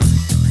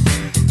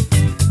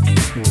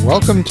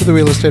Welcome to the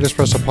Real Estate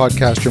Espresso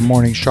Podcast, your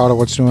morning shot at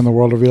what's new in the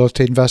world of real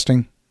estate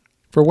investing.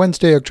 For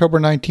Wednesday, October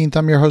 19th,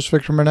 I'm your host,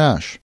 Victor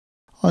Menashe.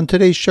 On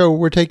today's show,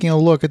 we're taking a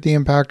look at the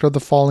impact of the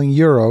falling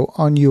euro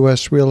on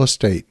U.S. real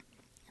estate.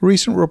 A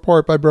recent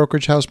report by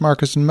brokerage house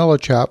Marcus &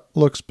 Millichap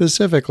looks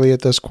specifically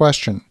at this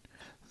question.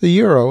 The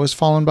euro has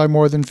fallen by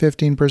more than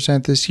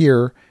 15% this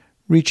year,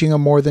 reaching a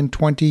more than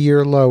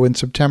 20-year low in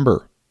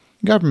September.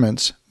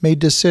 Governments made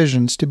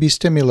decisions to be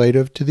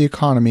stimulative to the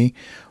economy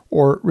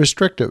or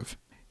restrictive.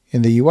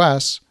 In the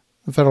U.S.,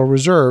 the Federal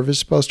Reserve is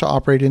supposed to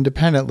operate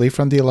independently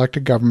from the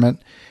elected government,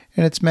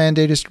 and its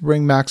mandate is to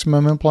bring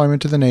maximum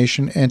employment to the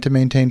nation and to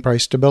maintain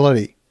price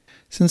stability.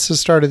 Since the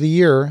start of the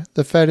year,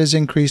 the Fed has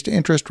increased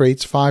interest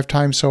rates 5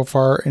 times so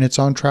far, and it's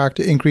on track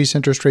to increase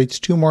interest rates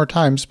 2 more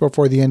times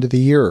before the end of the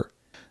year.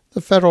 The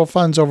federal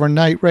funds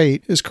overnight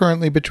rate is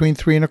currently between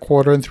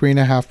 3.25% and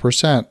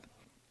 3.5%,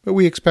 but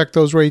we expect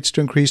those rates to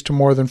increase to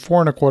more than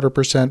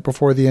 4.25%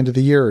 before the end of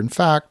the year. In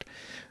fact,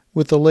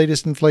 with the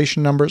latest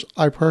inflation numbers,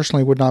 I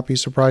personally would not be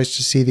surprised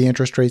to see the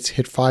interest rates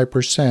hit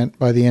 5%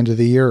 by the end of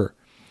the year.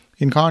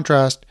 In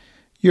contrast,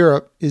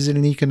 Europe is in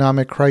an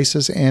economic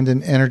crisis and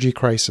an energy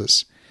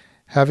crisis.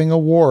 Having a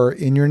war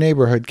in your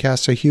neighborhood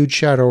casts a huge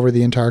shadow over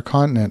the entire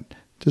continent,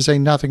 to say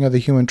nothing of the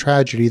human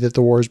tragedy that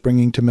the war is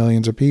bringing to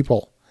millions of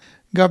people.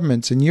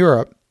 Governments in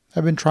Europe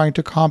have been trying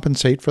to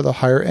compensate for the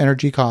higher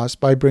energy costs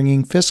by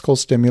bringing fiscal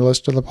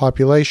stimulus to the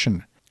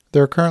population.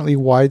 There are currently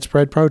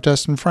widespread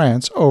protests in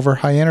France over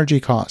high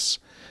energy costs.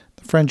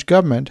 The French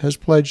government has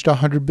pledged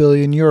 100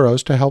 billion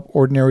euros to help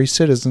ordinary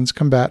citizens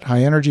combat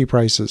high energy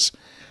prices.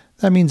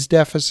 That means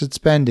deficit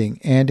spending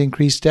and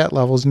increased debt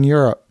levels in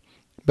Europe.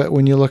 But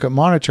when you look at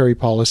monetary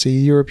policy,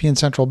 the European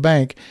Central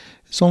Bank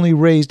has only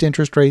raised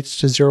interest rates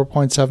to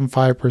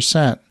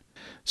 0.75%.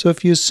 So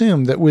if you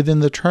assume that within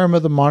the term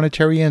of the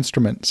monetary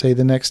instrument, say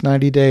the next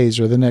 90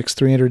 days or the next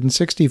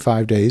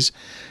 365 days,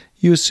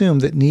 you assume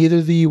that neither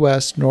the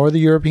U.S. nor the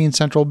European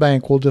Central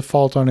Bank will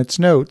default on its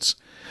notes,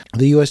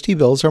 the U.S.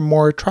 T-bills are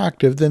more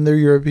attractive than their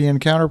European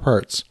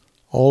counterparts.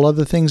 All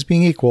other things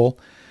being equal,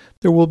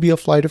 there will be a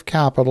flight of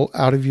capital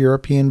out of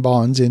European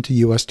bonds into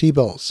U.S.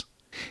 T-bills.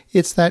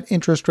 It's that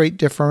interest rate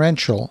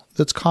differential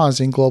that's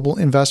causing global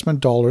investment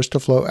dollars to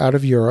flow out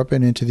of Europe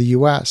and into the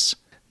U.S.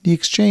 The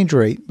exchange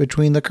rate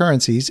between the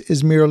currencies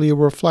is merely a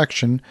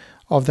reflection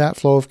of that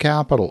flow of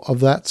capital, of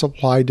that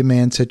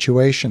supply-demand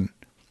situation.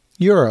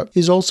 Europe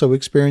is also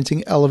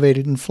experiencing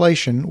elevated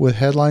inflation with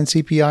headline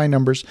CPI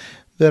numbers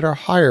that are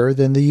higher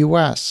than the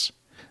U.S.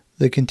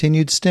 The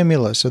continued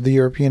stimulus of the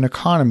European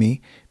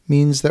economy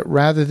means that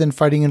rather than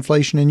fighting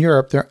inflation in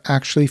Europe, they're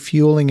actually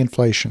fueling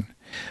inflation.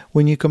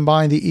 When you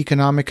combine the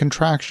economic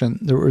contraction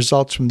that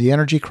results from the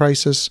energy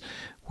crisis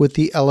with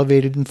the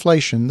elevated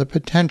inflation, the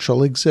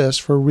potential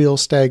exists for real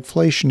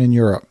stagflation in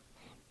Europe.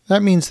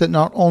 That means that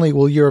not only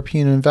will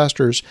European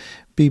investors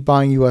be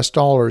buying U.S.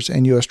 dollars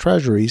and U.S.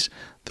 treasuries,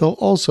 they'll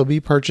also be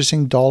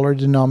purchasing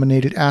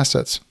dollar-denominated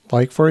assets,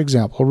 like, for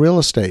example, real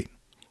estate.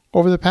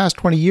 Over the past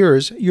 20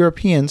 years,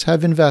 Europeans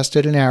have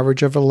invested an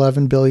average of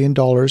 $11 billion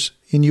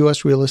in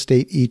U.S. real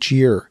estate each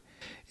year.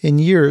 In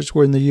years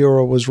when the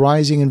euro was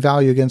rising in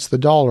value against the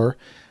dollar,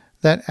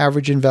 that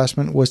average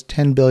investment was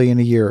 $10 billion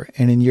a year,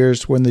 and in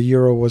years when the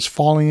euro was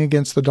falling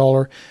against the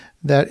dollar,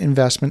 that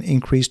investment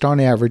increased on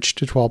average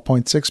to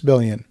 $12.6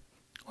 billion.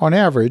 On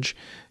average,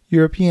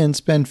 Europeans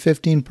spend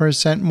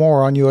 15%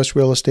 more on U.S.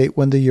 real estate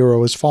when the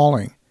euro is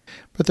falling.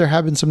 But there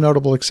have been some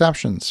notable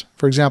exceptions.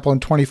 For example, in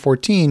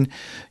 2014,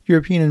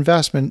 European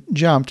investment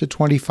jumped to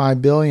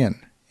 $25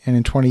 billion, and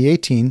in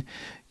 2018,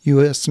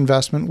 U.S.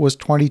 investment was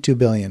 $22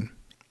 billion.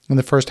 In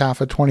the first half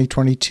of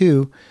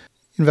 2022,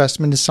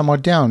 investment is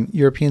somewhat down.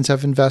 Europeans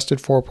have invested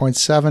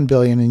 $4.7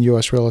 billion in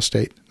U.S. real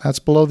estate. That's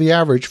below the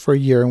average for a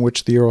year in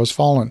which the euro has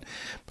fallen.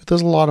 But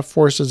there's a lot of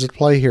forces at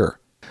play here.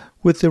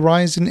 With the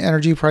rise in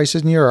energy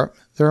prices in Europe,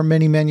 there are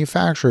many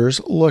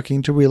manufacturers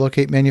looking to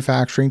relocate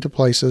manufacturing to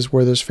places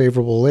where there's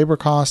favorable labor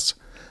costs,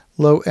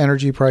 low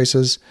energy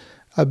prices,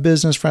 a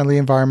business-friendly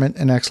environment,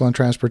 and excellent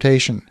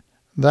transportation.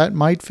 That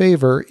might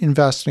favor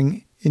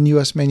investing in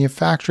U.S.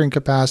 manufacturing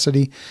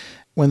capacity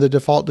when the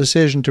default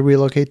decision to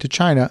relocate to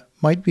China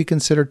might be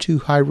considered too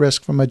high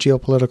risk from a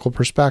geopolitical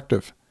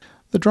perspective.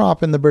 The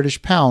drop in the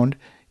British pound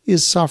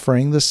is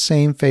suffering the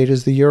same fate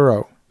as the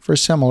euro, for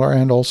similar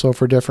and also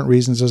for different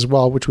reasons as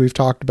well, which we've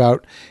talked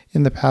about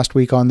in the past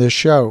week on this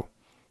show.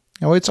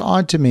 Now, it's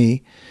odd to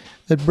me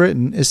that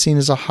Britain is seen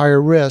as a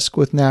higher risk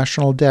with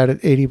national debt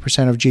at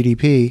 80% of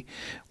GDP,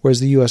 whereas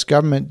the U.S.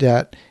 government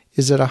debt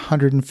is at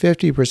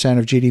 150%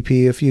 of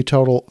GDP if you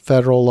total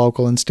federal,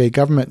 local, and state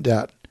government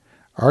debt.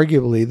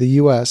 Arguably, the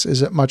U.S.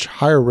 is at much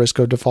higher risk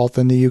of default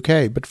than the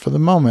U.K., but for the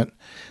moment,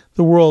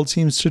 the world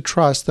seems to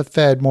trust the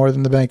Fed more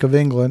than the Bank of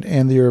England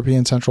and the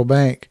European Central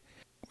Bank.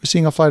 We're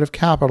seeing a flight of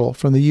capital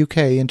from the UK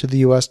into the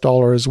US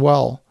dollar as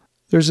well.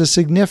 There's a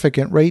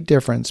significant rate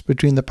difference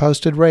between the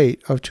posted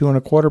rate of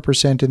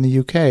 2.25% in the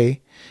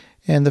UK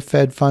and the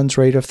Fed funds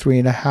rate of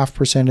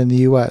 3.5% in the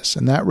US,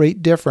 and that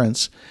rate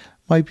difference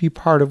might be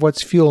part of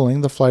what's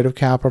fueling the flight of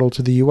capital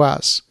to the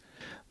US.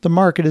 The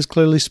market has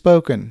clearly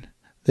spoken.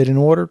 that in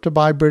order to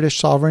buy British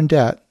sovereign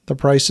debt, the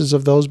prices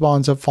of those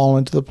bonds have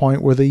fallen to the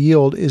point where the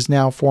yield is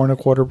now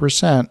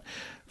 4.25%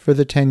 for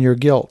the 10-year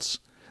gilts.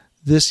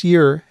 This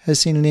year has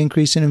seen an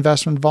increase in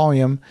investment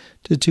volume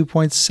to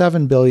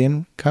 $2.7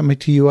 billion coming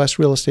to U.S.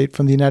 real estate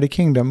from the United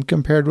Kingdom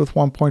compared with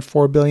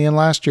 $1.4 billion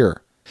last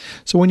year.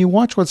 So when you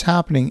watch what's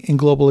happening in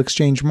global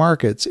exchange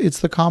markets, it's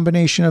the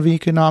combination of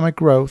economic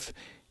growth,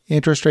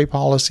 interest rate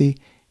policy,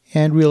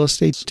 and real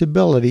estate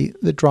stability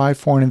that drive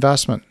foreign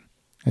investment.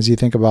 As you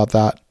think about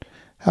that,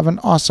 have an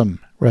awesome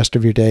rest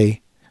of your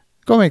day.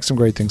 Go make some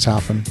great things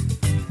happen.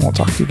 We'll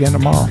talk to you again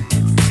tomorrow.